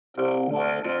The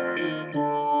weather in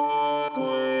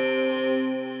Brooklyn.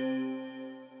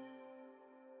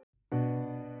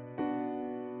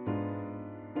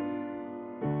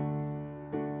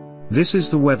 This is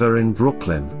the weather in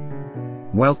Brooklyn.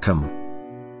 Welcome.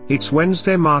 It's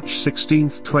Wednesday, March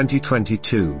 16th,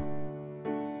 2022.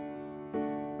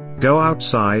 Go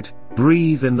outside,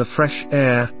 breathe in the fresh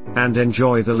air, and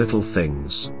enjoy the little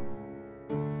things.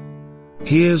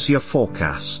 Here's your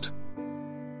forecast.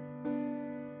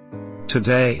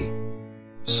 Today.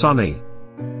 Sunny.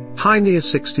 High near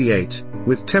 68,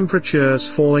 with temperatures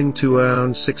falling to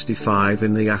around 65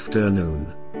 in the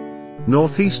afternoon.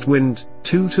 Northeast wind,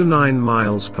 2 to 9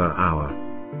 miles per hour.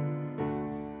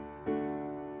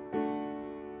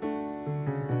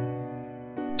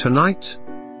 Tonight.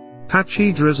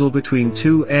 Patchy drizzle between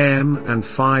 2 a.m. and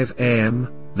 5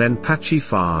 a.m., then patchy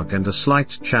fog and a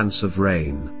slight chance of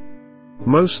rain.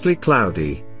 Mostly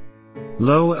cloudy.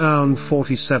 Low around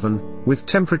 47, with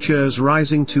temperatures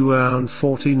rising to around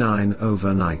 49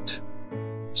 overnight.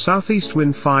 Southeast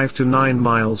wind 5 to 9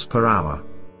 miles per hour.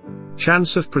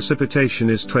 Chance of precipitation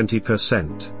is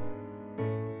 20%.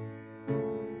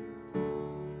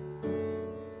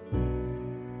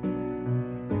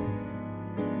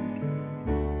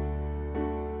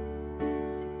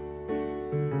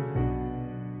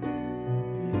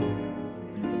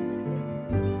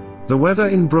 The Weather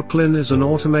in Brooklyn is an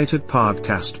automated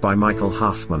podcast by Michael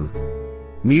Hoffman.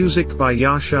 Music by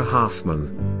Yasha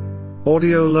Hoffman.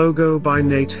 Audio logo by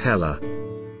Nate Heller.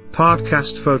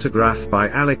 Podcast photograph by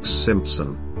Alex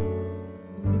Simpson.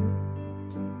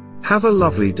 Have a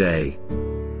lovely day.